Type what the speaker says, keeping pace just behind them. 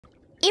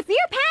If you're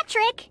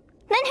Patrick,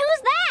 then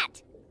who's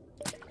that?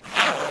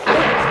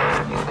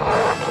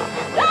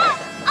 Ah,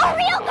 a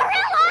real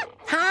gorilla?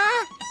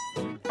 Huh?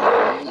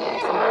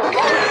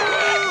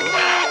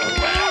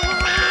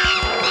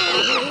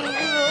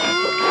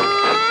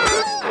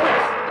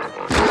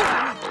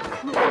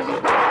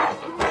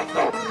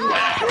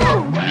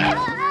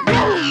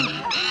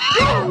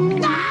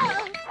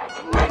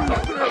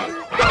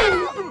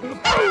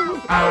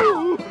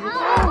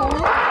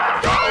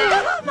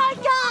 Oh my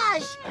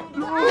gosh!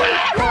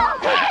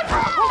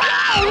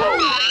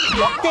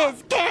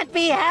 This can't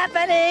be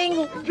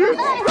happening!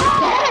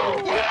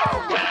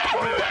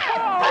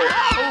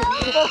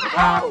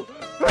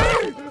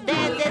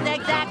 This is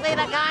exactly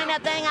the kind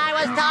of thing I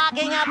was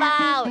talking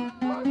about!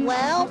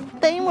 Well,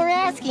 they were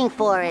asking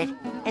for it.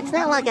 It's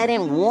not like I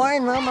didn't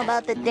warn them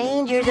about the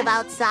dangers of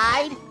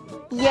outside.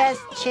 Yes,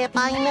 Chip,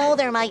 I know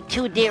they're my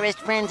two dearest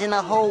friends in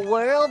the whole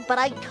world, but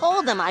I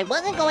told them I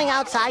wasn't going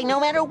outside no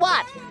matter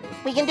what.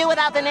 We can do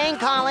without the name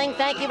calling.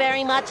 Thank you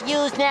very much,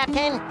 used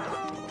napkin.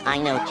 I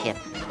know, Chip.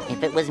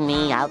 If it was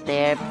me out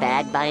there,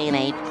 bagged by an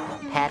ape,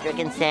 Patrick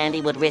and Sandy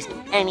would risk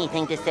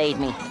anything to save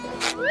me.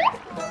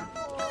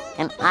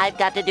 And I've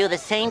got to do the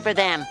same for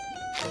them.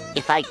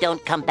 If I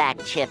don't come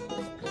back, Chip,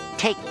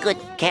 take good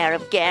care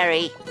of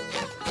Gary.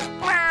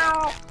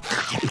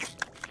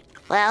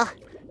 Well,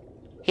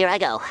 here I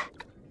go.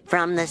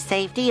 From the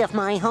safety of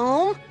my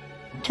home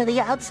to the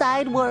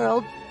outside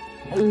world.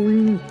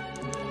 I'm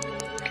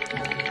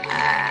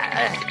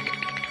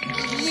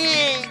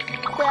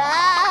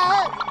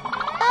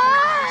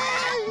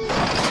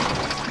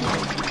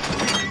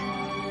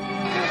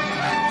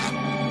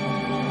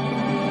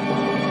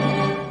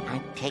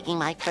taking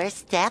my first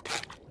step.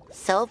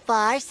 So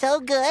far, so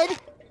good.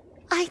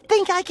 I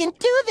think I can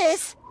do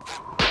this.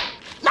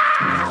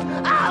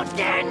 Oh,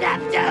 dear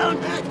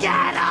Neptune!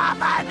 Get off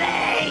of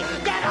me!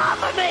 Get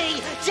off of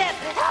me! Chip,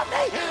 help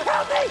me!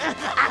 Help me!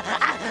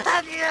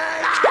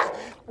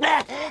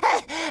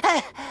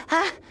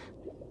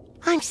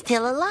 I'm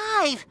still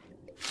alive!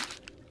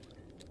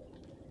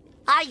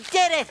 I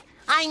did it!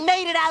 I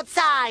made it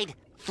outside!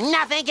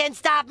 Nothing can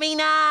stop me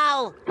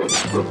now!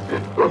 Is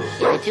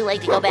it too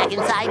late to go back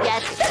inside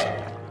yet?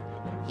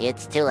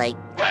 It's too late.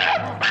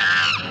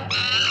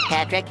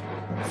 Patrick?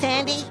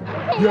 Sandy?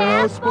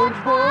 Yeah,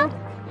 SpongeBob?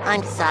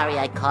 I'm sorry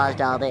I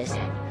caused all this.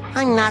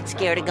 I'm not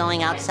scared of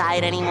going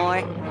outside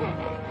anymore.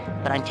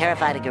 But I'm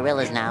terrified of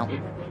gorillas now.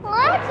 Well,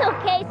 that's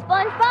okay,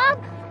 SpongeBob.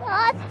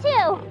 Us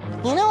too.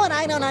 You know what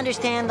I don't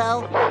understand,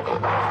 though?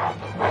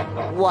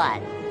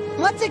 What?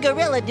 What's a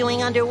gorilla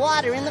doing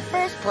underwater in the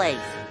first place?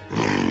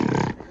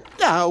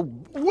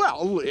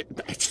 Well,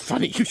 it's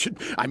funny you should...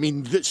 I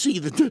mean, see,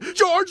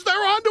 George,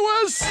 they're onto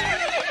us!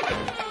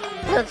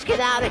 Let's get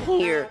out of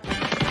here.